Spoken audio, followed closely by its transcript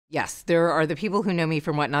Yes, there are the people who know me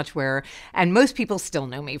from What Not to Wear, and most people still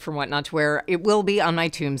know me from What Not to Wear. It will be on my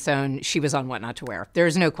tombstone. She was on What Not to Wear.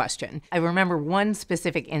 There's no question. I remember one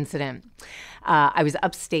specific incident. I was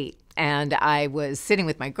upstate, and I was sitting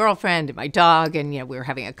with my girlfriend and my dog, and we were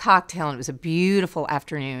having a cocktail, and it was a beautiful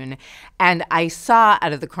afternoon. And I saw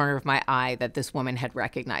out of the corner of my eye that this woman had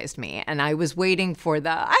recognized me, and I was waiting for I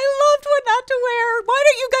loved What Not to Wear. Why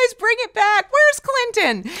don't you guys bring it back? Where's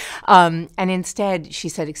Clinton? And instead, she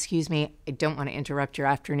said, "Excuse me, I don't want to interrupt your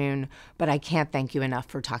afternoon, but I can't thank you enough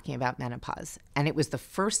for talking about menopause." And it was the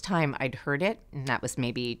first time I'd heard it, and that was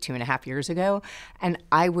maybe 2.5 years ago, and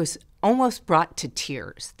I was almost brought to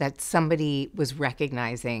tears that somebody was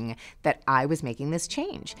recognizing that I was making this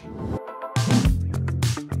change.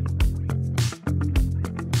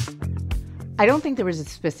 I don't think there was a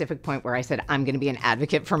specific point where I said, I'm going to be an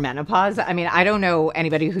advocate for menopause. I mean, I don't know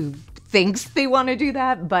anybody who thinks they want to do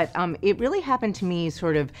that, but it really happened to me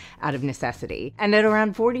sort of out of necessity. And at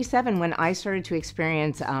around 47, when I started to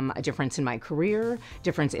experience a difference in my career,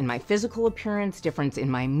 difference in my physical appearance, difference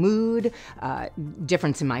in my mood,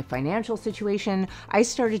 difference in my financial situation, I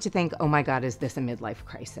started to think, oh my God, is this a midlife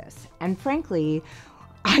crisis? And frankly,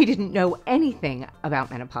 I didn't know anything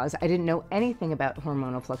about menopause. I didn't know anything about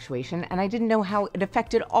hormonal fluctuation, and I didn't know how it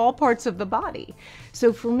affected all parts of the body.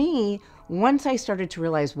 So for me, once I started to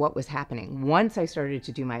realize what was happening, once I started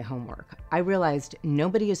to do my homework, I realized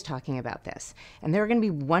nobody is talking about this. And there are going to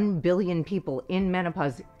be 1 billion people in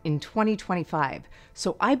menopause in 2025.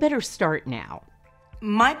 So I better start now.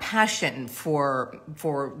 My passion for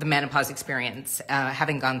the menopause experience,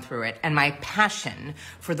 having gone through it, and my passion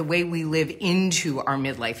for the way we live into our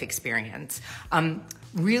midlife experience,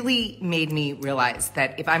 really made me realize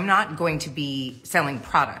that if I'm not going to be selling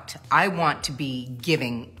product, I want to be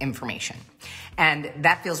giving information. And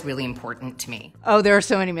that feels really important to me. Oh, there are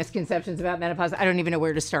so many misconceptions about menopause. I don't even know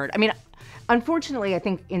where to start. I mean, unfortunately, I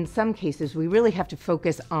think in some cases, we really have to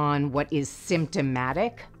focus on what is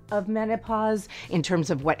symptomatic of menopause in terms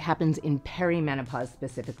of what happens in perimenopause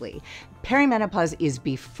specifically. Perimenopause is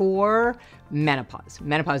before menopause.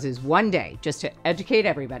 Menopause is one day, just to educate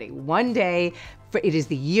everybody, one day, it is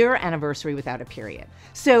the year anniversary without a period.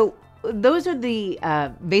 So those are the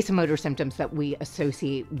vasomotor symptoms that we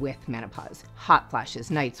associate with menopause. Hot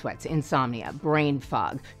flashes, night sweats, insomnia, brain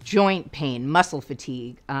fog, joint pain, muscle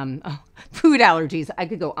fatigue, food allergies. I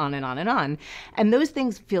could go on and on and on. And those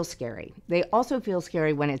things feel scary. They also feel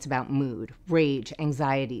scary when it's about mood, rage,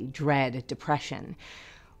 anxiety, dread, depression.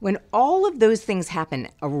 When all of those things happen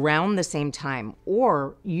around the same time,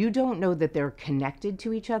 or you don't know that they're connected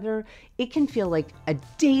to each other, it can feel like a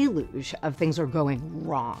deluge of things are going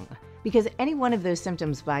wrong. Because any one of those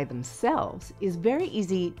symptoms by themselves is very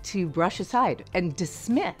easy to brush aside and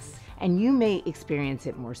dismiss. And you may experience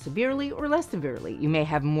it more severely or less severely. You may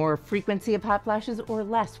have more frequency of hot flashes or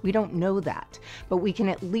less. We don't know that. But we can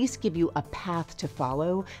at least give you a path to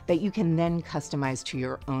follow that you can then customize to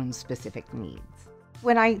your own specific needs.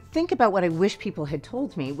 When I think about what I wish people had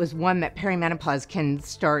told me was one that perimenopause can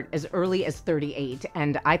start as early as 38,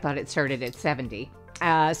 and I thought it started at 70.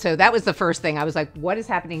 So that was the first thing. I was like, what is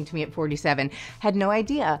happening to me at 47? Had no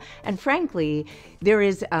idea. And frankly, there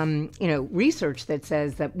is research that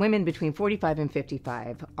says that women between 45 and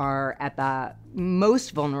 55 are at the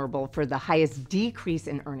most vulnerable for the highest decrease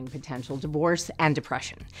in earning potential, divorce, and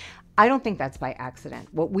depression. I don't think that's by accident.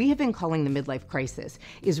 What we have been calling the midlife crisis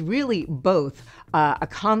is really both a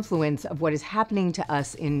confluence of what is happening to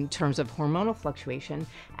us in terms of hormonal fluctuation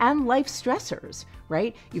and life stressors,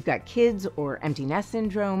 right? You've got kids or empty nest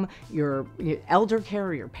syndrome, your elder care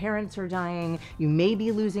or your parents are dying, you may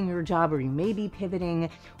be losing your job or you may be pivoting.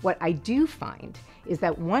 What I do find is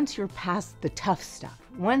that once you're past the tough stuff,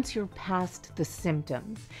 once you're past the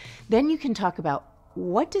symptoms, then you can talk about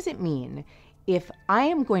what does it mean if I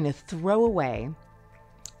am going to throw away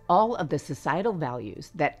all of the societal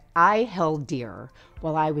values that I held dear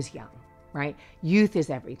while I was young, right? Youth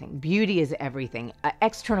is everything. Beauty is everything.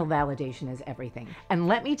 External validation is everything. And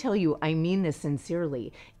let me tell you, I mean this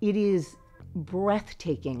sincerely. It is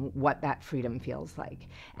breathtaking what that freedom feels like.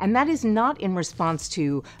 And that is not in response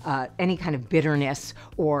to any kind of bitterness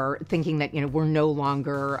or thinking that, we're no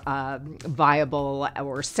longer viable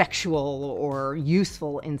or sexual or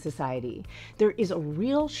useful in society. There is a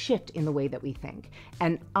real shift in the way that we think.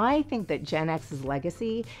 And I think that Gen X's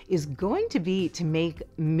legacy is going to be to make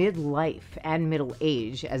midlife and middle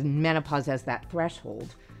age, as menopause as that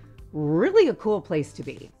threshold, really a cool place to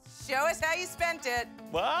be. Show us how you spent it.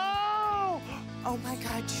 Wow! Oh my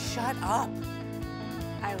God, shut up.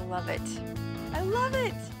 I love it. I love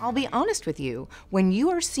it. I'll be honest with you, when you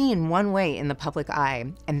are seen one way in the public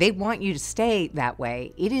eye and they want you to stay that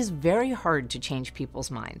way, it is very hard to change people's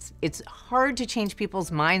minds. It's hard to change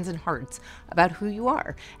people's minds and hearts about who you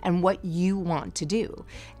are and what you want to do.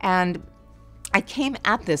 And I came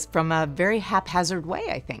at this from a very haphazard way,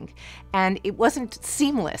 I think, and it wasn't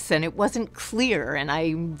seamless and it wasn't clear, and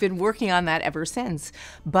I've been working on that ever since.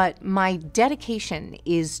 But my dedication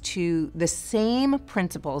is to the same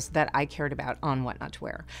principles that I cared about on What Not to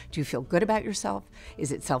Wear. Do you feel good about yourself?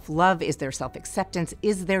 Is it self-love? Is there self-acceptance?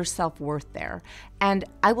 Is there self-worth there? And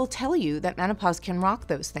I will tell you that menopause can rock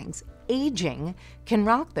those things. Aging can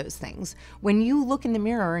rock those things. When you look in the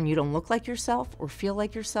mirror and you don't look like yourself or feel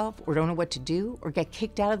like yourself or don't know what to do or get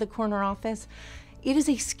kicked out of the corner office, it is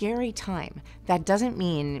a scary time. That doesn't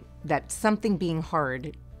mean that something being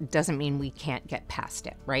hard doesn't mean we can't get past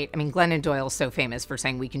it, right? I mean, Glennon Doyle's so famous for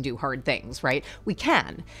saying we can do hard things, right? We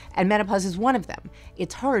can, and menopause is one of them.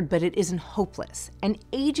 It's hard, but it isn't hopeless. And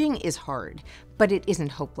aging is hard, but it isn't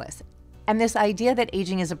hopeless. And this idea that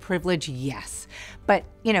aging is a privilege, yes. But,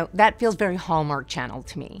 that feels very Hallmark Channel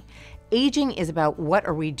to me. Aging is about what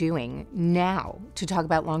are we doing now to talk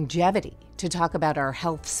about longevity, to talk about our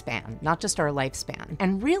health span, not just our lifespan.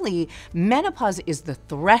 And really, menopause is the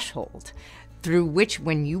threshold through which,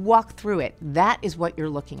 when you walk through it, that is what you're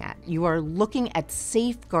looking at. You are looking at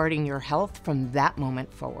safeguarding your health from that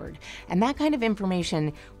moment forward. And that kind of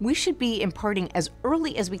information we should be imparting as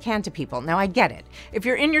early as we can to people. Now, I get it. If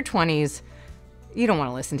you're in your 20s, you don't want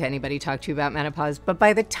to listen to anybody talk to you about menopause, but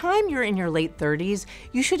by the time you're in your late 30s,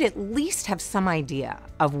 you should at least have some idea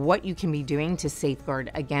of what you can be doing to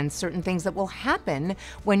safeguard against certain things that will happen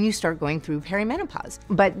when you start going through perimenopause.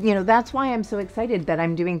 But, that's why I'm so excited that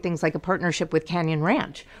I'm doing things like a partnership with Canyon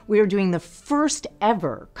Ranch. We are doing the first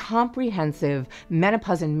ever comprehensive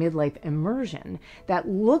menopause and midlife immersion that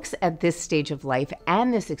looks at this stage of life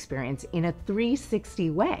and this experience in a 360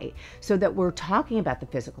 way, so that we're talking about the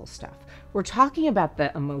physical stuff. We're talking about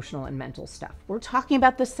the emotional and mental stuff. We're talking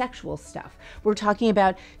about the sexual stuff. We're talking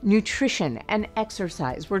about nutrition and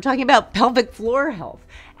exercise. We're talking about pelvic floor health.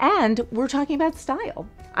 And we're talking about style.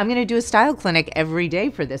 I'm going to do a style clinic every day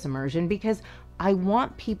for this immersion because I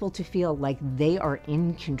want people to feel like they are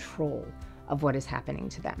in control of what is happening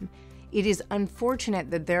to them. It is unfortunate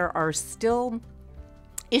that there are still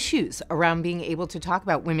issues around being able to talk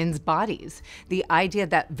about women's bodies. The idea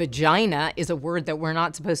that vagina is a word that we're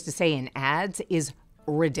not supposed to say in ads is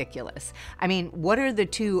ridiculous. I mean, what are the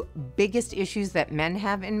two biggest issues that men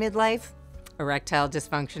have in midlife? Erectile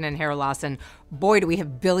dysfunction and hair loss, and boy, do we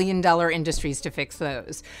have billion-dollar industries to fix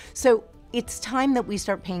those. So it's time that we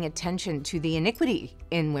start paying attention to the iniquity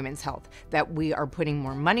in women's health, that we are putting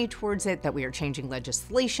more money towards it, that we are changing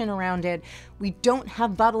legislation around it. We don't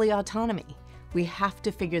have bodily autonomy. We have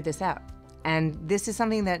to figure this out. And this is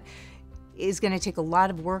something that is going to take a lot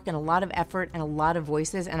of work and a lot of effort and a lot of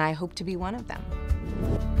voices, and I hope to be one of them.